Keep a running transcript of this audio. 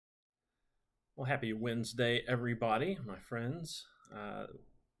Well, happy Wednesday, everybody, my friends.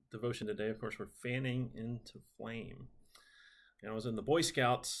 Devotion today, of course, we're fanning into flame. I was in the Boy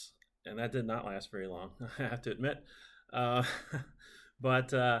Scouts, and that did not last very long, I have to admit.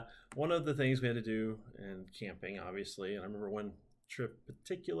 But one of the things we had to do in camping, obviously, and I remember one trip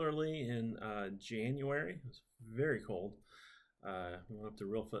particularly in January. It was very cold. We went up to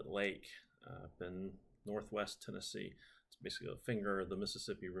Reelfoot Lake up in northwest Tennessee. It's basically a finger of the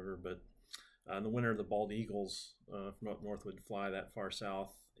Mississippi River, but in the winter, the bald eagles from up north would fly that far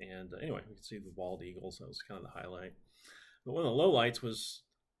south. And anyway, we could see the bald eagles. That was kind of the highlight. But one of the lowlights was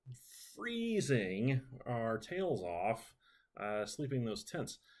freezing our tails off, sleeping in those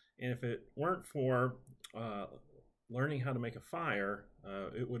tents. And if it weren't for learning how to make a fire,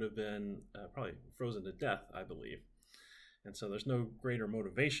 it would have been probably frozen to death, I believe. And so there's no greater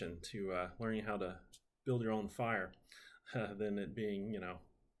motivation to learning how to build your own fire than it being,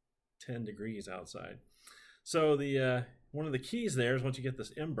 10 degrees outside. So the one of the keys there is once you get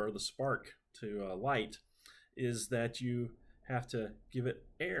this ember, the spark to light, is that you have to give it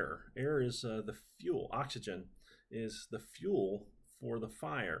air. Air is the fuel. Oxygen is the fuel for the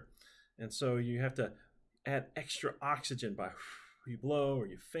fire. And so you have to add extra oxygen by you blow or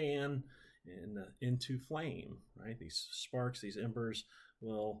you fan into flame, right? These sparks, these embers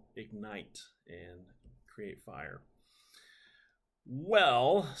will ignite and create fire.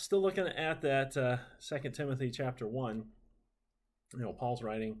 Well, still looking at that 2 Timothy chapter 1, Paul's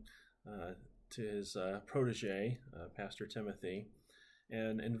writing to his protege, Pastor Timothy.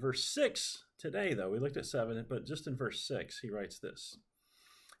 And in verse 6 today, though, we looked at 7, but just in verse 6, he writes this.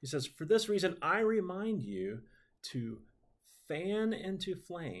 He says, "For this reason, I remind you to fan into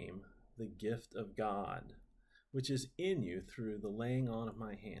flame the gift of God, which is in you through the laying on of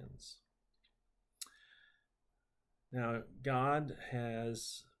my hands." Now, God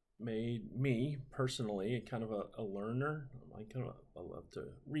has made me personally kind of a learner. I love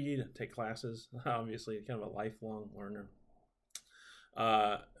to read, take classes, obviously, kind of a lifelong learner.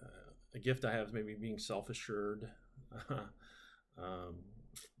 A gift I have is maybe being self-assured. And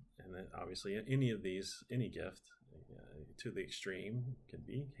then obviously any gift to the extreme can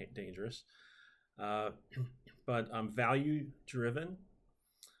be dangerous. But I'm value-driven.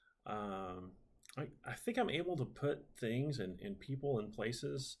 I think I'm able to put things and people in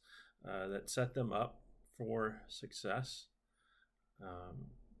places that set them up for success. I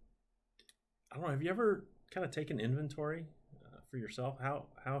don't know, have you ever kind of taken inventory for yourself?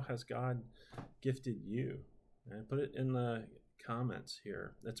 How has God gifted you? And put it in the comments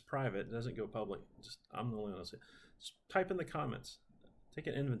here. It's private, it doesn't go public. I'm the only one to say. Just type in the comments. Take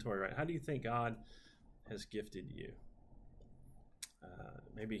an inventory, right? How do you think God has gifted you?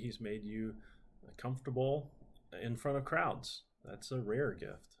 Maybe he's made you comfortable in front of crowds. That's a rare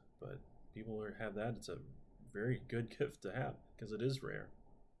gift, but people who have that, it's a very good gift to have because it is rare.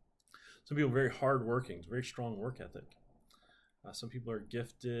 Some people are very hardworking, very strong work ethic. Some people are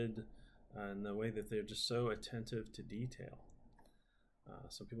gifted in the way that they're just so attentive to detail.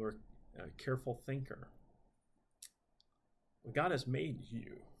 Some people are a careful thinker. Well, God has made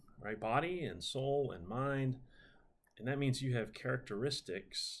you, right? Body and soul and mind, and that means you have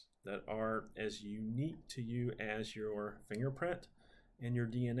characteristics that are as unique to you as your fingerprint and your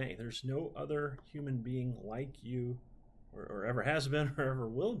DNA. There's no other human being like you or ever has been or ever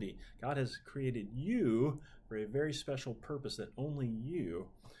will be. God has created you for a very special purpose that only you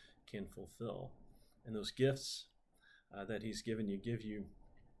can fulfill. And those gifts that he's given you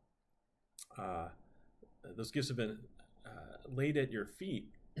those gifts have been laid at your feet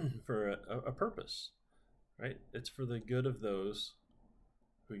for a purpose, right? It's for the good of those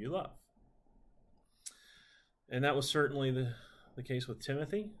who you love. And that was certainly the case with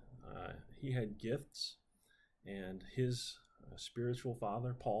Timothy. He had gifts, and his spiritual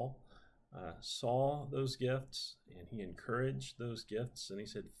father, Paul, saw those gifts, and he encouraged those gifts, and he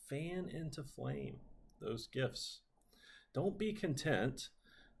said, fan into flame those gifts. Don't be content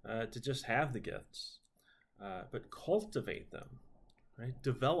to just have the gifts, but cultivate them, right?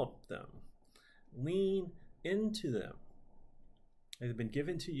 Develop them. Lean into them. They've been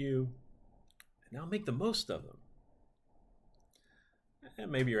given to you, and now make the most of them.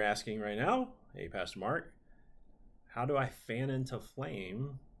 And maybe you're asking right now, hey, Pastor Mark, how do I fan into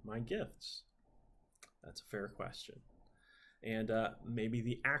flame my gifts? That's a fair question. And maybe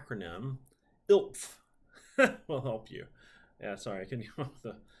the acronym ILPF will help you. Yeah, sorry, I couldn't come up with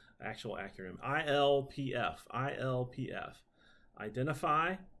the actual acronym. ILPF. ILPF.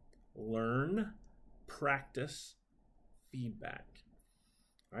 Identify, learn, practice, feedback.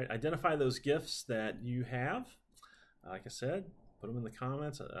 All right, identify those gifts that you have. Like I said, Put them in the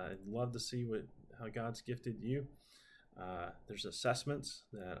comments. I'd love to see how God's gifted you. There's assessments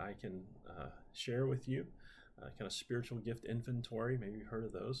that I can share with you, kind of spiritual gift inventory. Maybe you've heard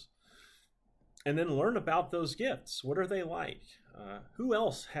of those. And then learn about those gifts. What are they like? Who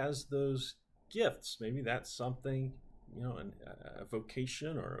else has those gifts? Maybe that's something, a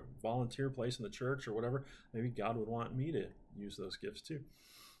vocation or a volunteer place in the church or whatever. Maybe God would want me to use those gifts too.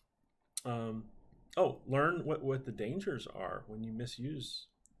 Learn what the dangers are when you misuse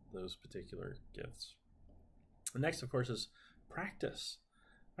those particular gifts. The next, of course, is practice.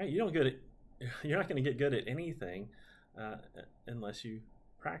 Right? You're not going to get good at anything unless you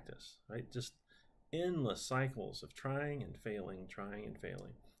practice. Right? Just endless cycles of trying and failing.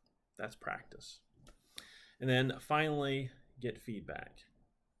 That's practice. And then finally, get feedback.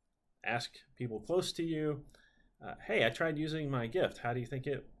 Ask people close to you, hey, I tried using my gift. How do you think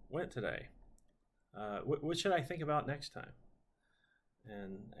it went today? What should I think about next time?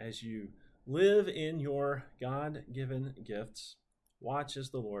 And as you live in your God-given gifts, watch as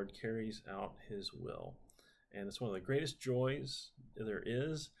the Lord carries out his will. And it's one of the greatest joys there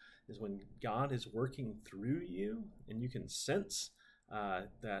is when God is working through you and you can sense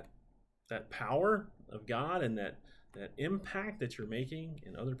that power of God and that impact that you're making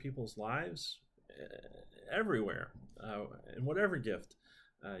in other people's lives everywhere, in whatever gift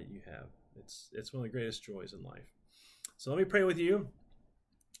you have. It's one of the greatest joys in life. So let me pray with you,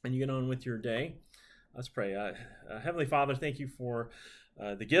 and you get on with your day. Let's pray. Heavenly Father, thank you for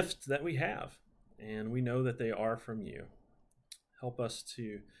the gifts that we have, and we know that they are from you. Help us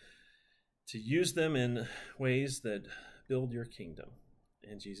to use them in ways that build your kingdom.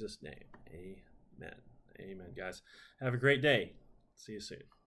 In Jesus' name, amen. Amen, guys. Have a great day. See you soon.